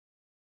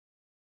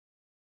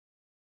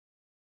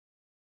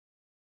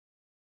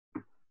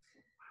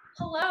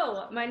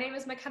Hello, my name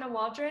is McKenna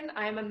Waldron.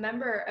 I am a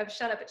member of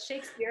Shut Up at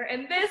Shakespeare,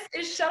 and this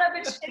is Shut Up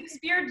at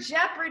Shakespeare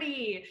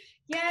Jeopardy!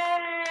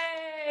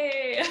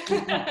 Yay!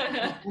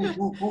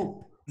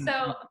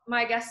 So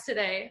my guests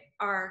today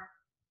are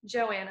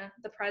Joanna,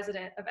 the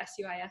president of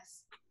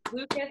SUIS,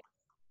 Lucas,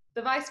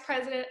 the vice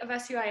president of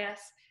SUIS,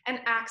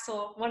 and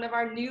Axel, one of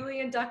our newly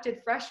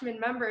inducted freshman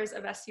members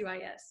of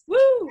SUIS.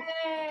 Woo!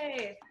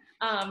 Yay!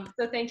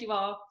 So thank you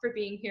all for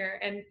being here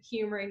and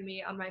humoring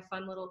me on my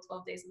fun little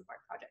 12 Days in the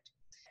Park project.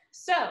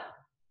 So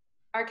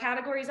our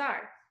categories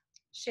are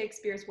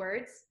Shakespeare's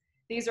words.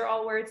 These are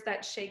all words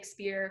that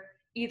Shakespeare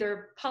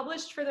either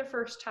published for the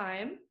first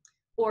time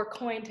or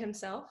coined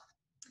himself.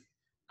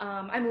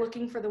 I'm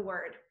looking for the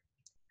word.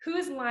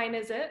 Whose line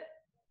is it?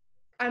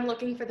 I'm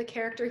looking for the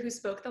character who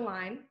spoke the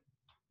line.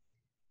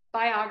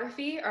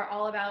 Biography are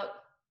all about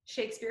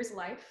Shakespeare's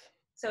life.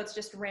 So it's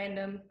just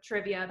random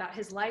trivia about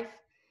his life.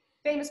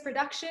 Famous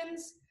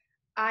productions,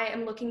 I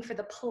am looking for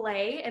the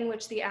play in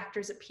which the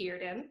actors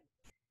appeared in.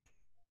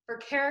 For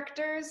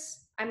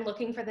characters, I'm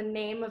looking for the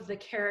name of the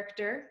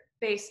character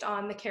based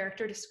on the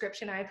character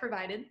description I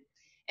provided.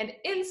 And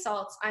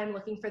insults, I'm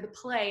looking for the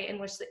play in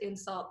which the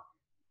insult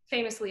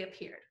famously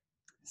appeared.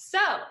 So,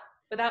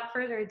 without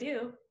further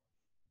ado,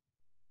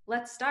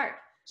 let's start.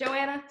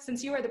 Joanna,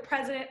 since you are the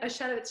president of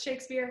Shut Up at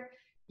Shakespeare,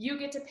 you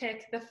get to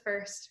pick the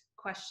first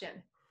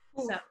question.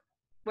 Ooh. So,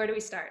 where do we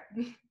start?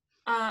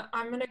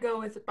 I'm gonna go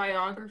with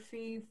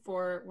biography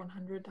for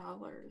 $100.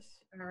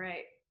 All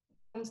right.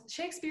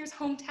 Shakespeare's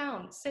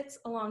hometown sits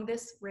along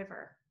this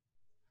river.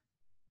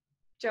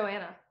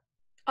 Joanna.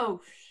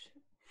 Oh,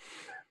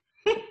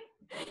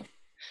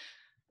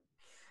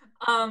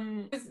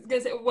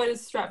 what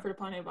is Stratford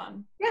upon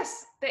Avon?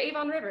 Yes, the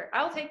Avon River.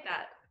 I'll take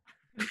that.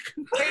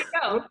 There you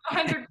go.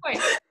 100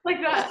 points. Like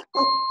that.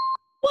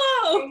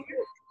 Whoa!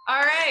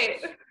 All right.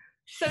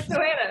 So,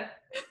 Joanna,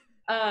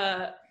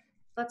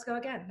 let's go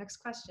again. Next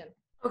question.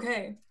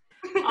 Okay.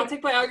 I'll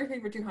take biography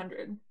for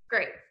 200.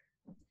 Great.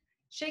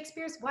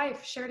 Shakespeare's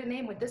wife shared a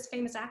name with this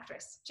famous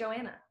actress,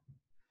 Joanna.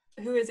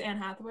 Who is Anne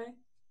Hathaway?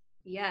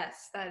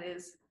 Yes, that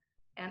is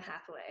Anne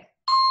Hathaway.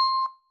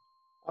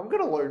 I'm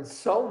gonna learn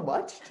so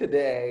much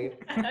today.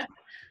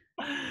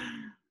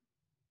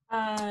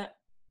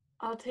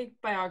 I'll take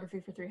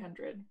biography for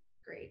 300.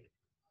 Great.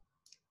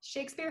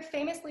 Shakespeare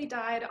famously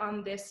died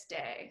on this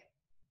day.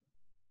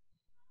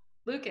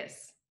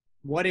 Lucas.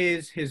 What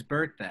is his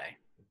birthday?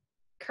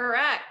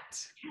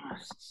 Correct.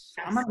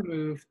 I'm going to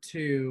move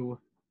to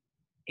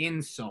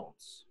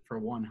insults for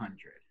 100.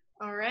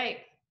 All right.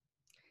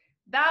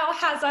 Thou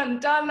hast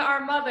undone our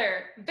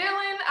mother.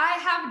 Villain, I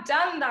have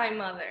done thy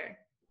mother.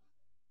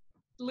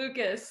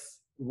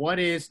 Lucas. What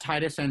is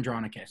Titus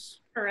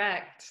Andronicus?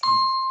 Correct.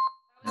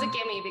 That was a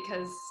gimme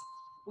because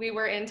we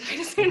were in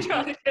Titus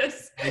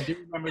Andronicus. I do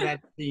remember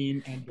that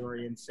scene and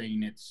Dorian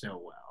saying it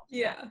so well.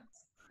 Yeah.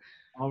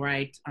 All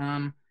right.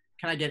 Can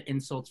I get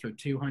insults for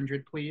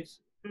 200, please?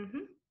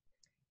 Mm-hmm.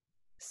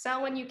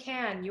 Sell when you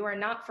can. You are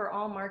not for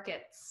all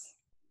markets.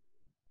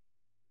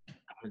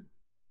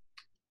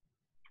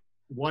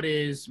 What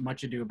is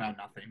Much Ado About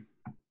Nothing?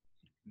 I'm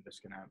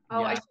just gonna.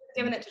 Oh, yeah. I should have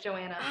given it to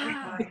Joanna.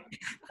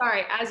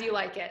 Sorry, as you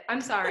like it. I'm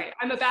sorry.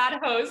 I'm a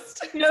bad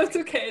host. No, it's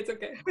okay. It's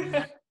okay.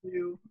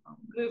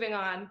 Moving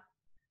on.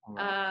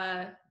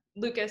 Right.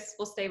 Lucas,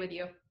 we'll stay with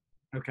you.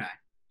 Okay.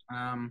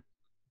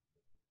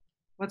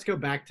 Let's go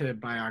back to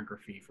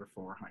biography for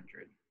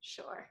 400.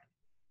 Sure.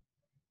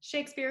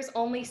 Shakespeare's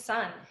only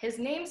son. His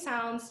name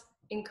sounds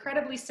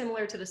incredibly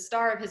similar to the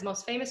star of his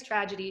most famous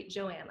tragedy,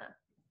 Joanna.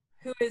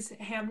 Who is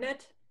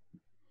Hamnet?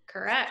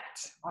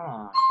 Correct.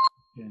 Oh,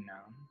 you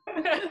know.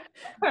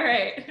 All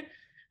right.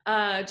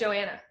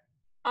 Joanna.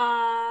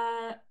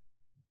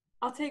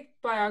 I'll take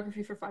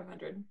biography for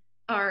 500.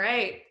 All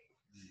right.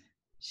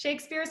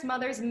 Shakespeare's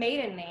mother's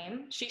maiden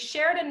name. She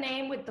shared a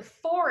name with the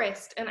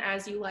forest and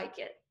As You Like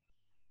It.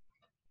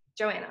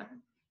 Joanna.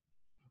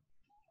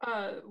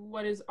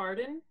 What is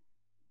Arden?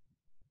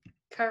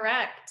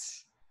 Correct.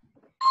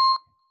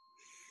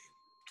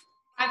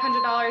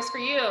 $500 for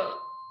you.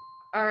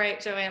 All right,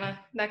 Joanna.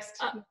 Next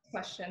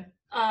question.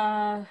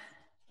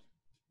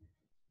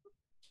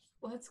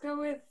 Let's go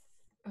with,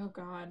 oh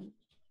God.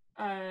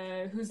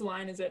 Whose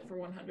line is it for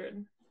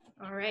 100?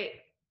 All right.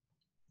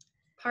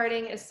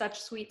 Parting is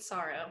such sweet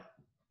sorrow.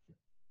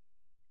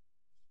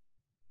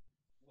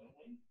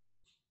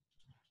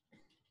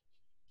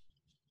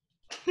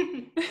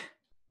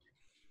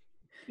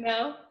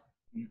 No?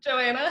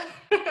 Joanna?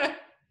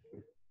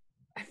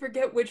 I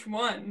forget which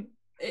one.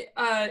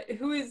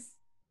 Who is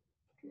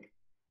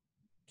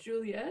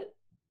Juliet?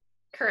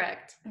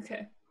 Correct.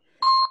 Okay.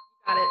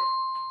 Got it.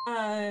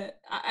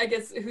 I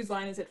guess whose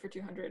line is it for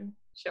 200?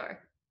 Sure.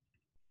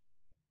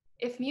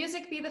 If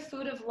music be the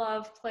food of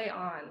love, play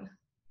on.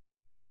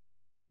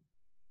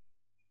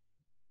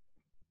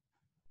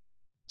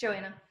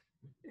 Joanna.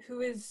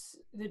 Who is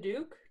the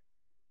Duke?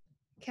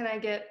 Can I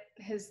get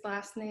his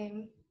last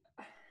name?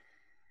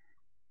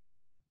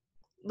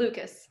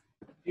 Lucas.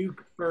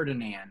 Duke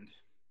Ferdinand.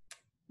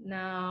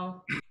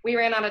 No, we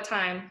ran out of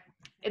time.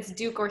 It's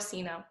Duke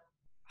Orsino.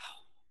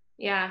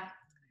 Yeah.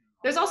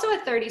 There's also a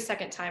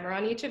 30-second timer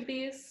on each of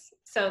these.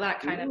 So that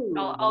kind of,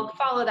 I'll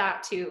follow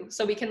that too.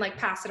 So we can like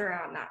pass it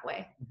around that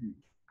way. Mhm.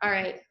 All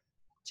right,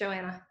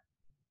 Joanna,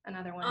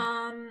 another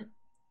one.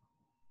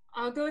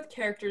 I'll go with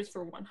characters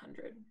for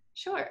 100.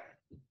 Sure.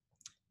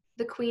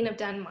 The Queen of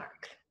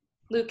Denmark.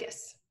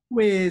 Lucas. Who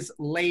is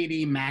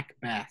Lady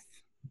Macbeth?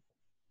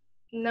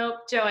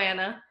 Nope,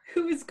 Joanna.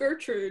 Who is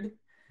Gertrude?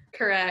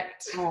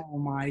 Correct. Oh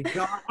my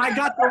god, I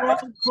got the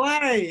wrong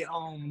play.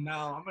 Oh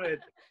no, I'm gonna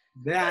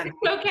that.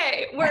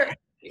 Okay, we'll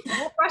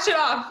brush it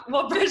off.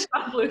 We'll brush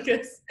off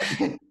Lucas.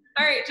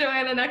 All right,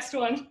 Joanna, next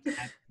one.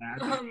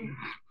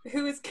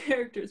 Who is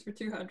characters for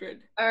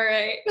 200? All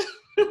right.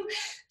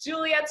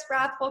 Juliet's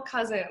wrathful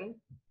cousin.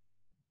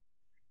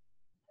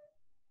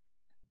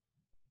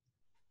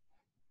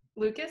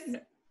 Lucas?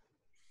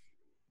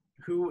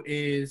 Who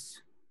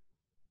is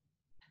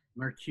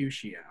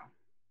Mercutio?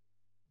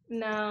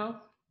 No.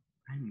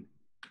 I'm-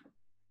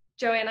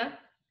 Joanna?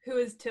 Who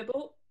is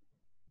Tybalt?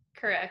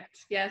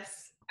 Correct.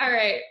 Yes. All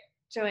right,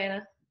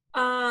 Joanna.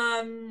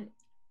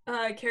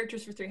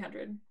 Characters for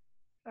 300.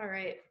 All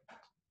right.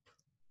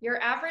 Your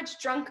average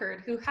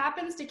drunkard who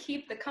happens to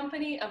keep the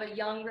company of a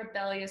young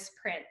rebellious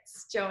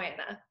prince.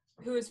 Joanna.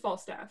 Who is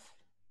Falstaff?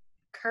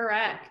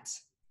 Correct.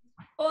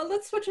 Well,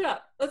 let's switch it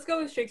up. Let's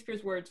go with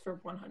Shakespeare's words for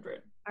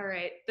 100. All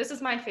right. This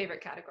is my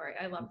favorite category.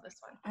 I love this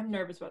one. I'm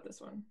nervous about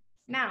this one.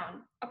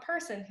 Noun, a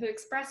person who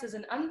expresses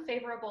an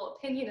unfavorable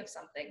opinion of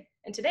something.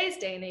 In today's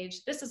day and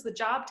age, this is the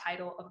job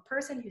title of a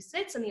person who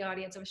sits in the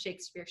audience of a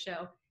Shakespeare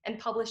show and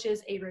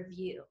publishes a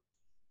review.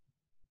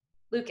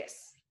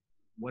 Lucas.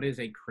 What is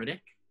a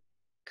critic?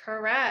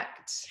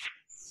 Correct.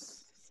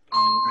 All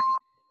right.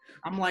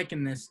 I'm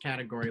liking this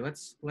category.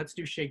 Let's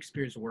do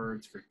Shakespeare's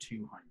words for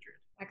 200.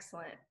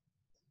 Excellent.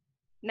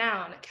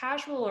 Noun,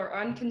 casual or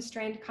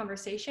unconstrained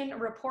conversation or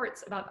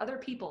reports about other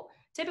people,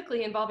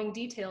 typically involving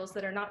details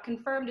that are not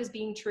confirmed as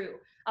being true.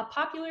 A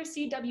popular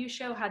CW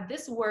show had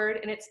this word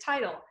in its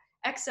title,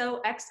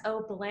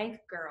 XOXO blank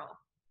girl.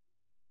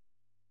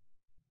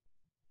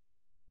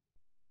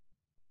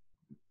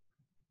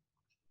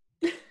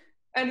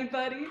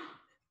 Anybody?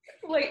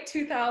 Late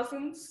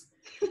 2000s.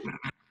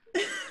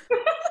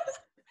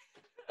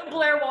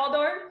 Blair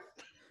Waldorf.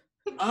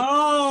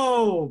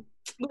 Oh,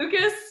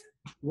 Lucas.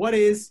 what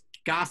is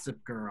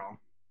Gossip Girl?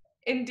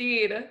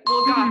 Indeed.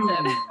 We'll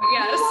gossip.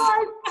 Yes.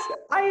 What?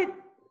 I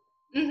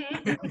Mhm.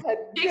 had no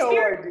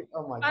Shakespeare, idea.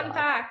 Oh my fun god.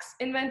 facts,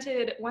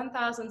 invented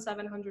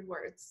 1,700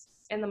 words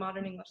in the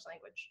modern English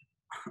language.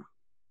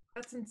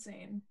 That's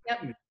insane. I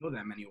don't even know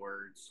that many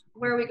words.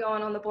 Where are we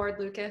going on the board,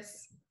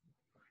 Lucas?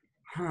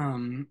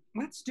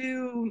 Let's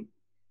do.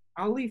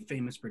 I'll leave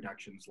famous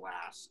productions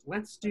last.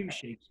 Let's do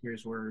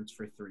Shakespeare's words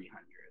for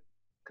 300.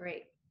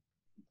 Great.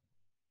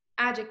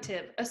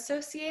 Adjective,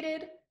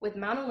 associated with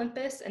Mount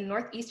Olympus in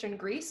northeastern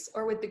Greece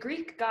or with the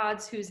Greek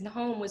gods whose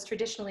home was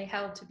traditionally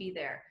held to be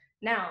there.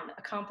 Noun,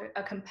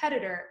 a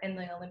competitor in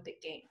the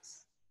Olympic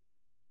Games.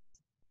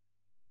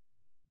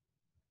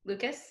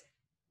 Lucas?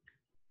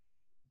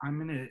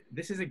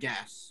 This is a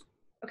guess.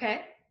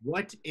 Okay,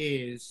 What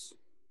is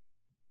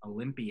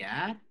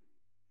Olympiad?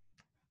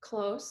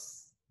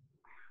 close.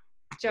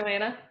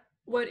 Joanna?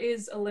 What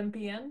is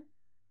Olympian?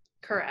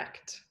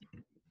 Correct.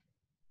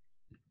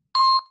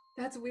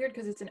 That's weird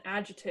because it's an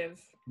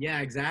adjective. Yeah,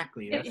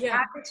 exactly. It's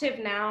Yeah. adjective,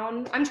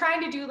 noun. I'm trying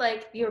to do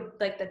like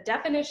the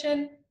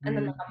definition and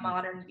then like a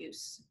modern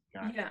use.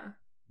 Got it. Yeah.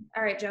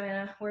 All right,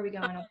 Joanna, where are we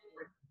going?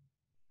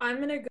 I'm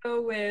going to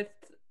go with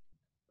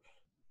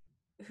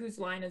whose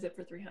line is it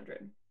for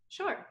 300?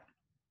 Sure.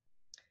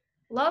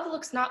 Love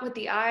looks not with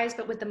the eyes,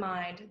 but with the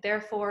mind.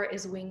 Therefore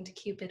is winged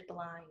Cupid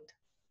blind.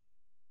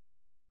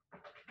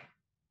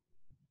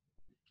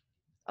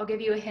 I'll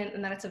give you a hint,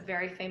 and that it's a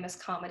very famous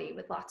comedy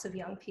with lots of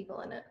young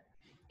people in it,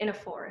 in a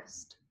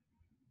forest.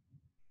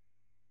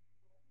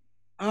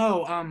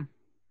 Oh,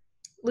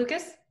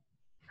 Lucas?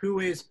 who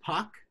is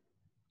Puck?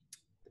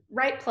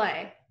 Right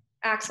play.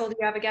 Axel, do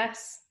you have a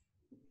guess?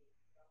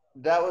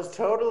 That was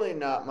totally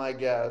not my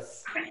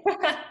guess.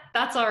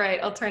 That's all right.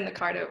 I'll turn the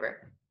card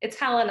over. It's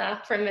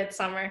Helena from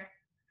Midsummer.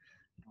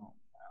 Oh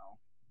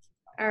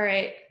no. All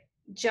right.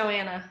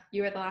 Joanna,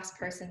 you were the last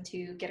person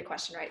to get a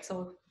question right, so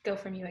we'll go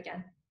from you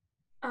again.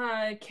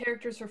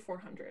 Characters for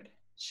 400.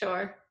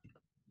 Sure.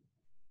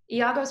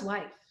 Iago's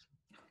wife.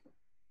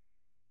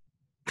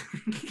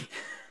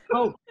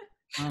 Oh,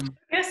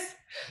 Yes.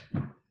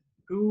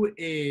 who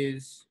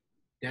is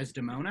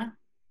Desdemona?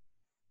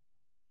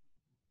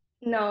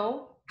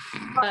 No.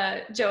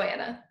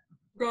 Joanna.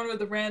 Going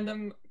with a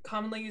random,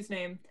 commonly used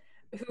name.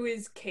 Who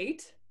is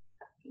Kate?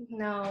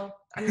 No.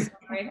 I'm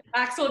sorry.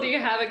 Axel, do you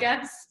have a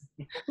guess?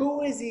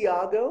 Who is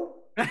Iago?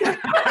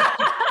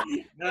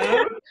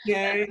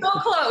 Okay. So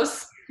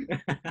close.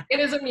 It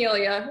is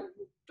Amelia.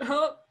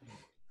 Oh,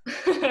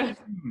 All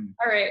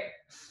right.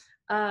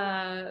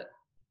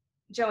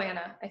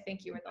 Joanna, I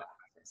think you were the last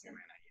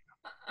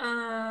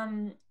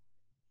person.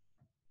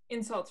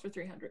 insults for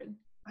 300.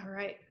 All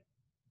right.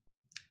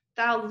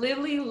 Thou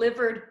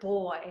lily-livered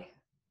boy.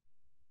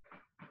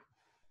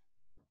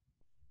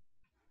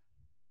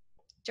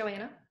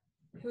 Joanna?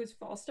 Who is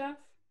Falstaff?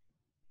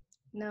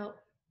 No.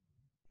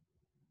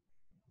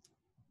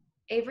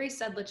 Avery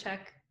Sedlacek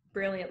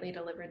brilliantly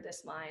delivered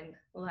this line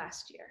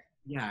last year.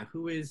 Yeah,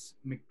 who is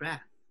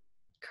Macbeth?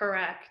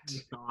 Correct.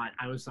 God,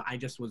 I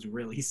just was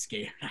really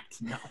scared.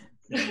 No.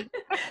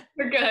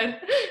 We're good.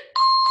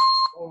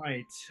 All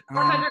right.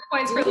 400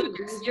 points for Do we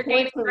Lucas. lose You're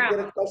gaining points when we get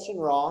ground. a question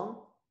wrong?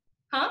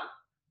 Huh?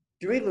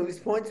 Do we lose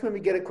points when we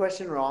get a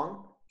question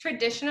wrong?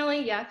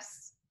 Traditionally,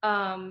 yes.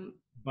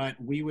 But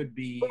we would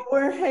be. But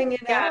we're hanging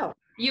Yeah. out.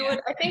 You would.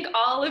 I think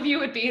all of you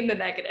would be in the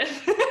negative.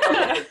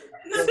 Okay.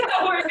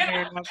 So we're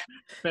Fair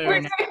gonna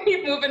enough.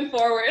 keep moving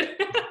forward.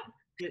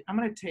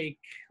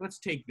 Let's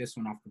take this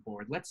one off the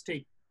board. Let's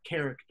take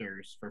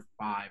characters for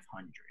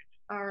 500.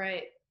 All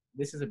right.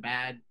 This is a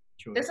bad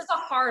choice. This is a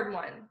hard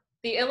one.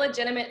 The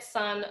illegitimate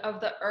son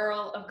of the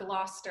Earl of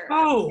Gloucester.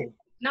 Oh,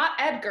 Not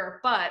Edgar,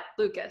 but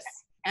Lucas.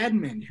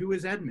 Edmund. Who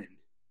is Edmund?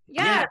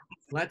 Yeah.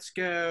 Let's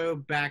go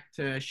back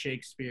to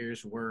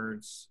Shakespeare's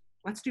words.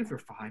 Let's do for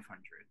 500.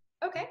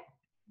 Okay.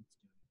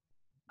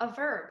 A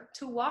verb,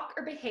 to walk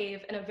or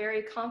behave in a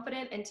very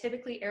confident and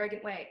typically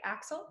arrogant way.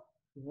 Axel?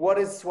 What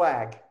is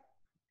swag?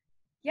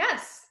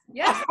 Yes.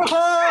 Yes.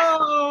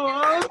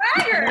 Oh,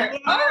 Swagger.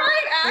 All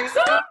right,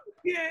 Axel.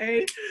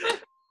 okay.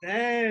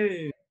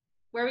 Hey.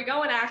 Where are we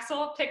going,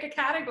 Axel? Pick a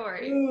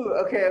category. Ooh,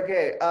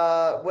 okay.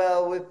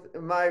 Well, with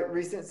my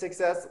recent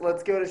success,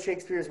 let's go to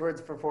Shakespeare's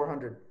words for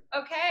 400.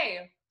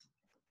 Okay.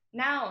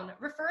 Noun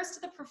refers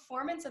to the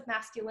performance of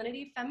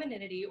masculinity,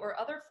 femininity, or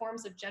other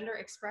forms of gender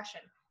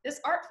expression. This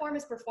art form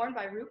is performed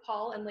by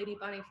RuPaul and Lady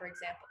Bunny, for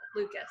example.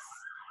 Lucas.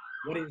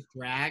 What is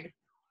drag?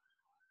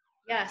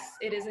 Yes,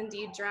 it is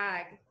indeed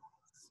drag.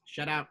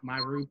 Shout out my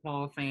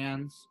RuPaul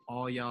fans,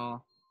 all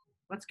y'all.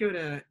 Let's go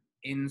to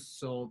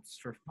insults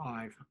for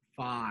 500.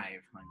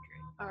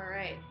 All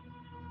right.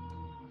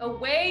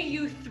 Away,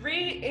 you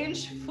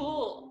 3-inch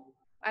fool.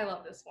 I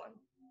love this one.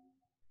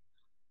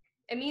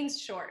 It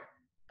means short,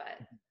 but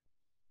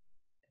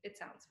it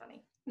sounds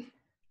funny.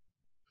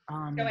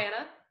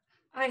 Joanna?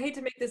 I hate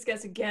to make this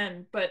guess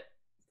again, but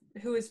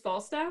who is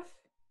Falstaff?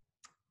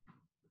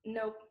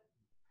 Nope.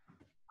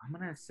 I'm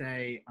gonna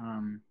say,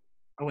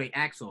 oh wait,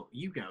 Axel,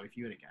 you go if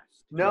you had a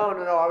guess. No,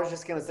 I was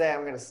just going to say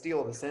I'm going to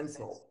steal this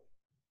insult.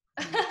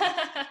 I'm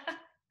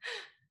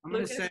gonna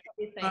Lucas, say, what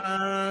do you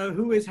think?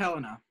 who is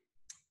Helena?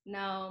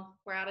 No,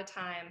 we're out of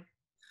time.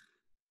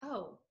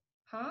 Oh,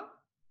 huh?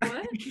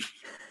 What?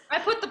 I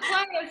put the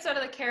play instead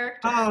of the character.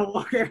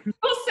 Oh, okay.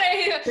 We'll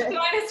say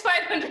minus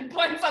 500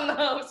 points on the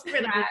host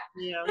for that.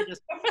 Yeah, we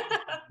just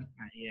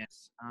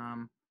yes.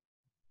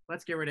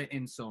 Let's get rid of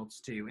insults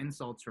too.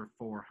 Insults for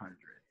 400.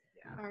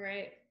 Yeah. All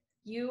right.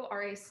 You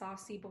are a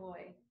saucy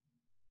boy.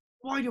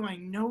 Why do I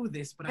know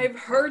this? But I've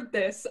heard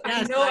this.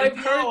 Yes, I know I've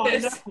heard I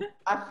this. know.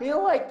 I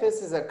feel like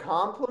this is a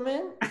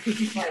compliment.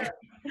 Like,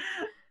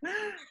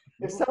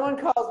 if someone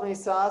calls me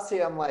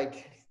saucy, I'm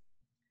like,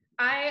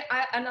 I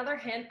another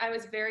hint, I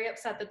was very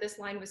upset that this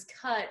line was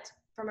cut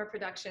from a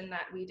production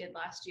that we did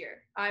last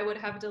year. I would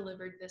have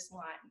delivered this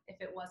line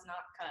if it was not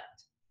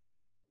cut.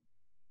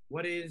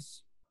 What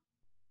is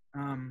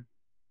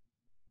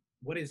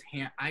what is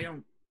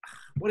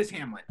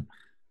Hamlet?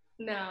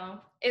 No,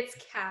 it's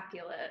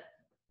Capulet.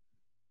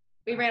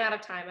 We ran out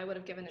of time. I would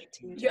have given it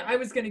to you. Yeah, I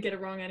was gonna get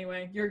it wrong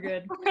anyway. You're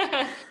good.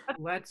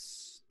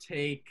 Let's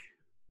take.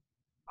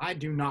 I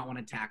do not want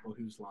to tackle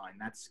whose line.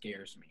 That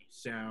scares me.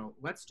 So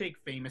let's take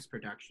famous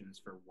productions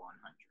for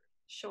 100.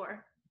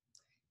 Sure.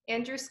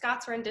 Andrew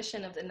Scott's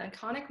rendition of the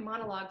iconic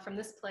monologue from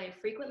this play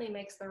frequently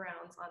makes the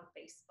rounds on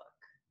Facebook.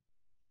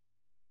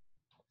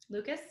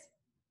 Lucas?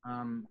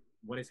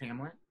 What is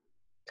Hamlet?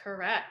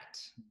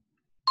 Correct.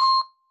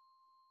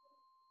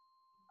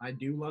 I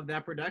do love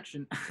that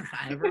production.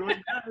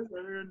 Everyone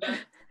does.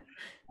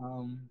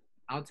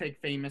 I'll take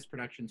famous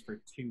productions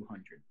for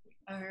 200, please.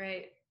 All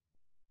right.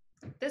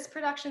 This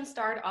production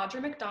starred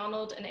Audra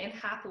McDonald and Anne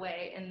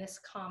Hathaway in this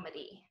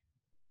comedy.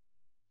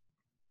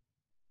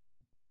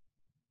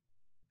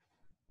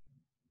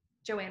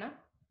 Joanna?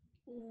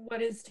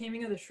 What is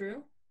Taming of the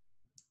Shrew?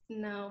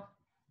 No.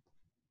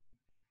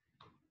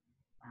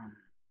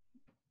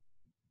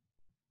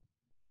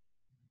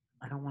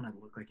 I don't want to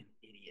look like an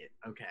idiot.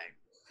 Okay.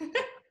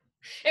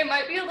 It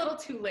might be a little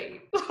too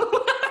late.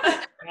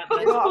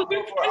 I'll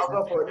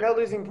go for it. No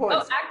losing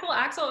points. Oh,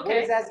 Axel, okay.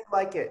 What is As You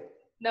Like It?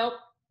 Nope.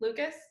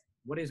 Lucas?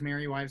 What is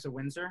Merry Wives of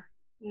Windsor?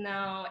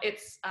 No,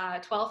 it's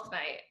 12th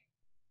Night.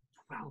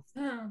 12.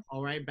 Oh.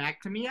 All right,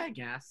 back to me, I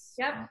guess.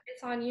 Yep,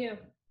 it's on you.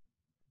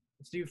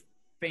 Let's do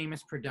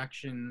famous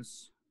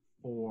productions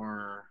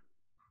for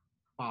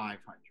 500.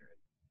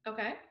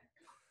 Okay.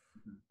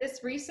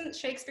 This recent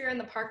Shakespeare in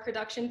the Park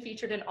production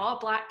featured an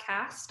all-black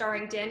cast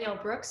starring Danielle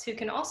Brooks, who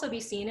can also be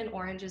seen in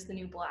Orange is the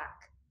New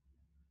Black.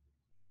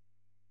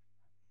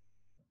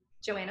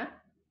 Joanna?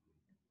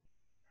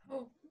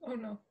 Oh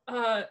no.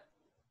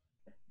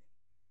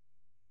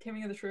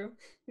 Taming of the Shrew?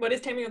 What is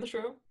Taming of the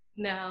Shrew?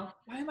 No,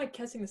 Why am I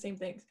guessing the same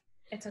things?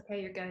 it's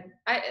okay, you're good.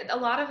 A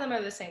lot of them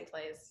are the same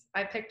plays.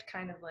 I picked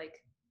kind of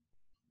like,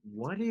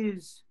 What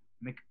is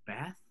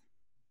Macbeth?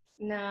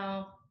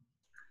 no.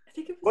 I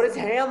think it was. What is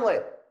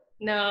Hamlet?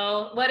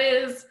 No. What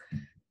is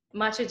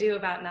Much Ado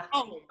About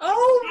Nothing?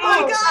 Oh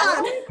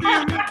my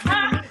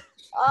God!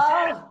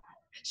 Ah,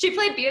 She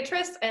played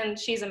Beatrice, and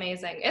she's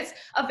amazing. It's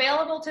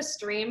available to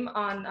stream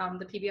on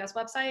the PBS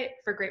website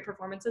for great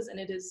performances, and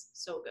it is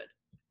so good.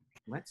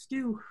 Let's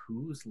do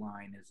whose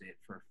line is it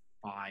for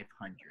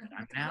 500?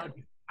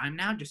 I'm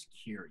now just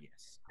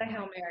curious. The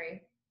Hail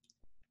Mary.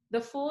 The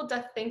fool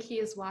doth think he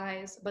is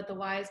wise, but the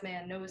wise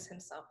man knows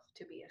himself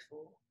to be a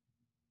fool.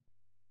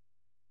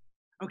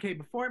 Okay,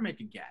 before I make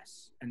a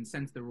guess, and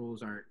since the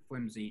rules are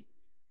flimsy,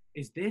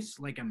 is this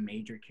like a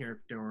major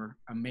character,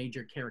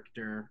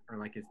 or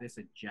like is this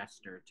a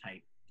jester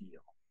type deal?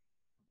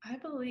 I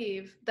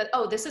believe that,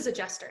 this is a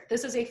jester.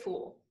 This is a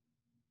fool.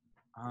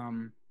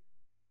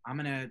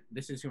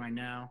 This is who I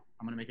know.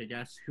 I'm gonna make a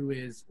guess. Who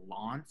is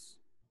Lance?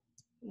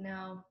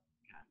 No.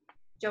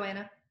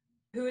 Joanna?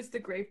 Who is the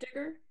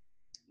gravedigger?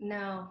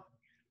 No.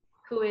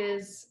 Who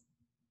is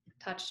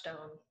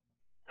Touchstone?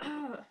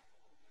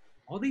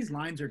 All these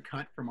lines are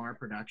cut from our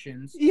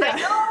productions. Yeah.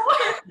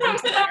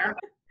 I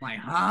Like,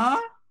 huh?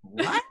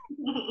 What?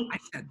 I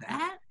said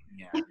that?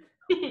 Yeah.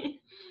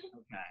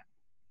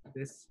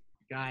 Okay.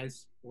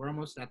 Guys, we're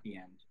almost at the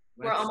end.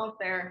 We're almost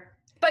there.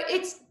 But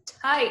it's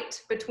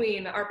tight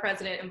between our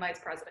president and vice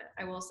president,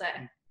 I will say.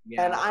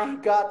 Yeah. and I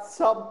got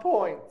some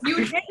points.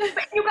 You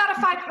got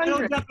a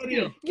 500.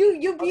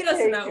 You beat us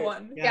in I'll that take it.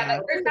 one. Yeah,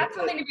 that's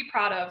something to be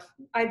proud of,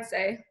 I'd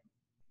say.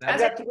 I've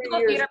As a got 3 musical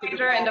years theater to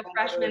major and a develop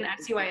freshman my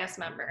SUIS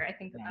member, I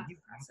think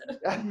that's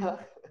impressive. own-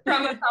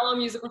 From a fellow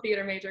musical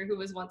theater major who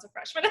was once a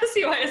freshman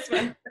SUIS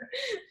member.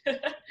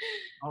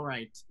 All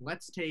right,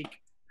 let's take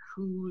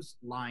whose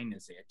line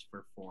is it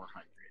for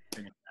 400?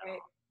 Finish that Right.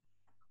 off.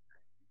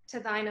 To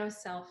thine own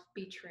self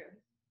be true.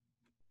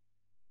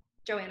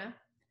 Joanna?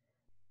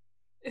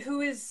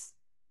 Who is?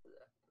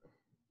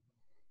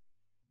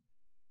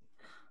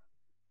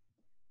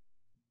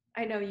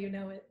 I know you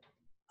know it.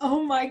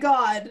 Oh my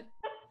God!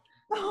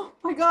 Oh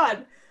my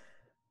God!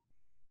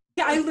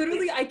 Yeah,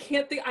 I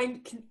can't think.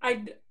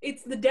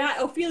 It's the dad.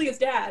 Ophelia's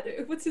dad.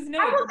 What's his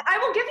name? I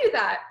will give you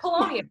that.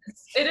 Polonius.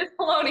 It is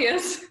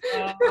Polonius.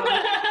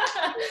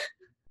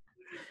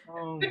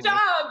 Oh Good my-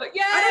 job.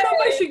 Yay! I don't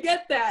know if I should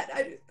get that.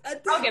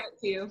 I'll give it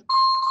to you.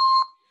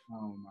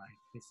 Oh my,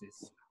 this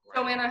is.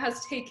 Joanna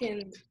has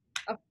taken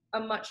a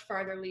much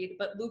farther lead,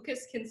 but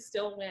Lucas can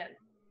still win.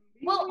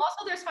 Well,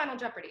 also there's Final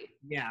Jeopardy.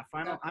 Yeah,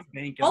 final. I'm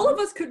banking. All of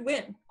us could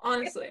win,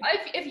 honestly.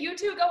 If you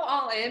two go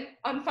all in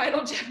on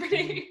Final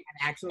Jeopardy,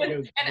 Axel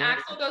goes. and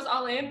Axel goes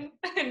all in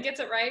and gets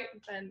it right,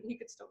 then he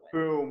could still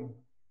win. Boom.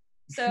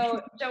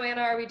 So,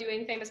 Joanna, are we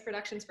doing famous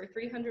productions for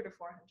 300 or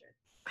 400?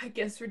 I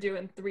guess we're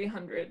doing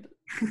 300.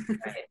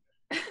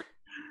 Right.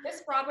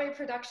 This Broadway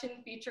production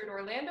featured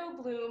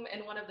Orlando Bloom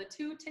in one of the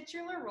 2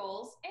 titular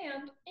roles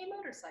and a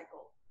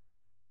motorcycle.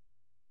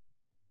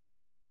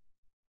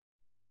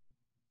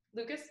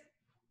 Lucas?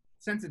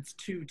 Since it's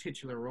 2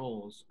 titular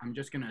roles, I'm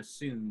just gonna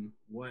assume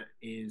what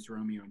is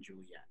Romeo and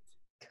Juliet.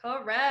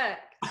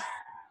 Correct.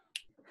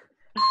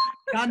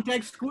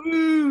 Context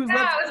clues.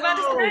 Yeah, I was about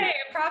to go! say,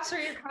 props for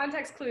your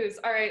context clues.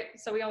 All right,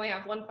 so we only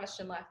have one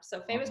question left.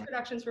 So famous Okay.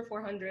 productions for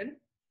 400.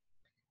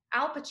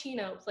 Al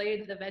Pacino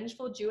played the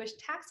vengeful Jewish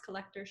tax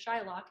collector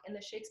Shylock in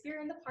the Shakespeare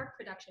in the Park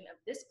production of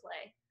this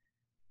play.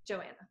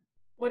 Joanna.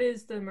 What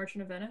is the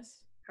Merchant of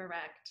Venice?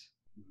 Correct.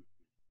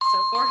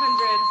 So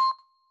 400,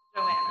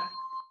 Joanna.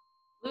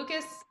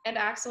 Lucas and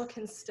Axel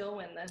can still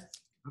win this.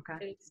 Okay.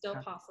 It's still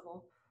Okay.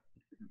 possible.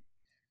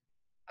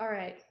 All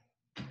right.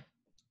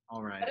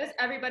 All right. What does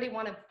everybody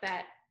want to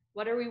bet?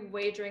 What are we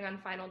wagering on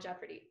Final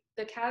Jeopardy?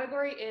 The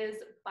category is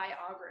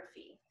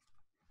biography.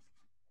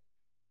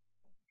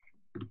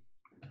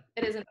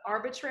 It is an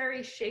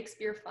arbitrary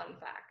Shakespeare fun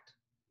fact.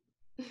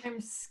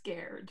 I'm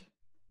scared.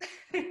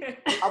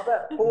 I'll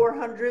bet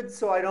 400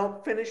 so I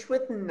don't finish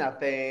with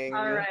nothing.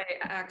 All right,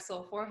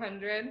 Axel,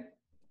 400.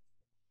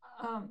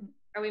 Um,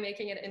 Are we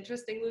making it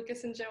interesting,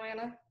 Lucas and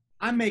Joanna?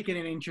 I'm making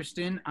it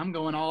interesting. I'm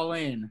going all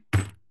in.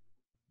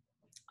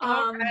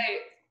 All right.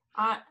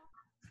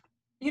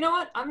 You know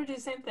what? I'm gonna do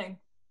the same thing.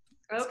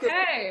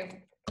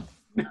 Okay.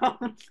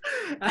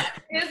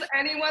 Is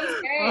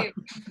anyone's game?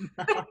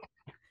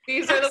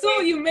 These are the Axel,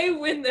 ways you may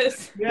win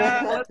this.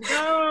 Yeah, let's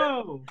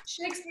go.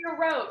 Shakespeare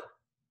wrote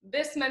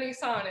this many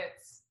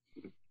sonnets.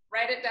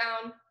 Write it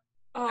down.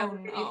 I Oh will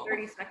give you no.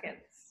 30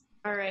 seconds.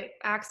 All right,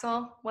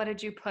 Axel, what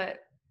did you put?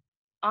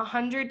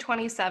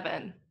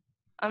 127.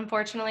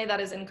 Unfortunately, that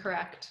is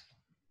incorrect.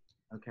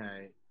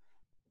 Okay.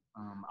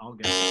 I'll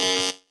go.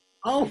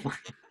 Oh my.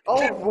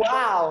 Oh,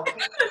 wow.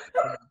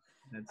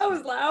 That's That was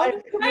I loud.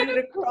 committed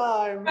a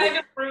crime. Kind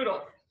of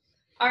brutal.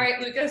 All right,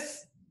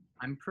 Lucas.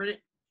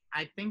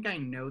 I think I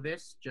know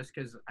this just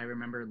because I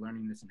remember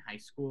learning this in high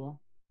school.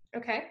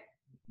 Okay.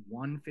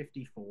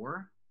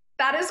 154.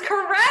 That is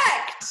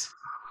correct.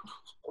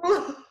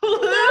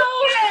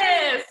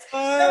 Lucas!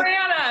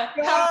 Joanna,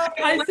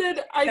 I said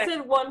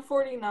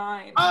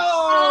 149.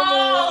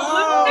 Oh,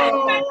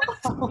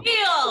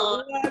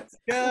 deal. Let's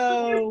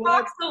go.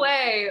 Walks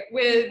away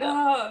with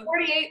Uh,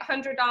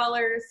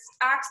 $4,800.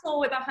 Axel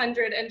with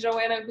 100, and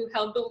Joanna, who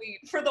held the lead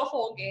for the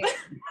whole game.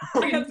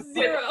 I have with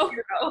 0.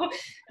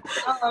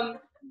 0.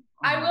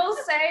 I will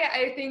say,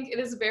 I think it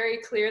is very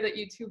clear that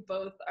you two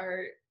both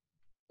are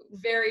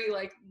very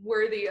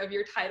worthy of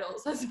your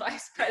titles as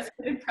vice president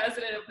and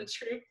president of the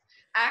troop.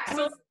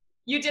 Axel,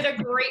 you did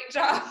a great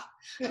job.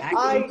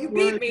 You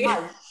beat me.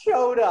 I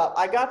showed up.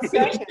 I got You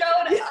second.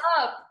 showed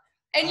up,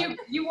 and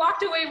you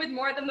walked away with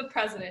more than the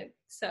president.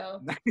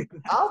 So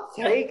I'll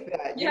take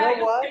that. You yeah,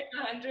 know what?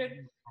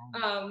 100.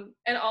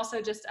 And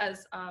also, just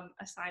as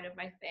a sign of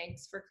my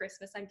thanks for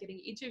Christmas, I'm getting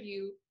each of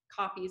you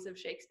copies of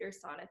Shakespeare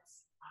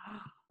sonnets.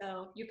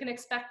 So you can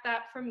expect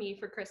that from me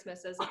for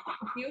Christmas as a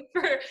thank you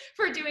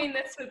for doing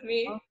this with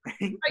me.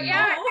 But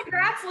yeah,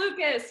 congrats,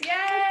 Lucas!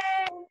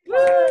 Yay!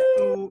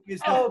 So is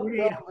the Oh,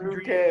 4,800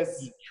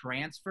 Lucas.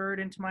 transferred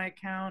into my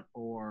account,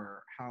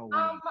 or how?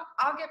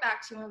 I'll get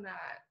back to you on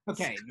that.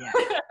 Okay, yeah.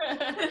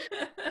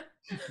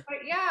 But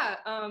yeah,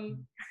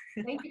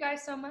 thank you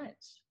guys so much.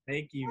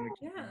 Thank you.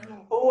 Yeah.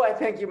 Oh, I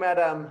thank you,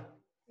 Madam.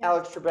 Yeah.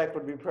 Alex Trebek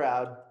would be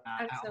proud.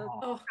 I'm so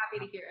happy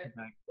to hear it.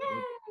 Yay.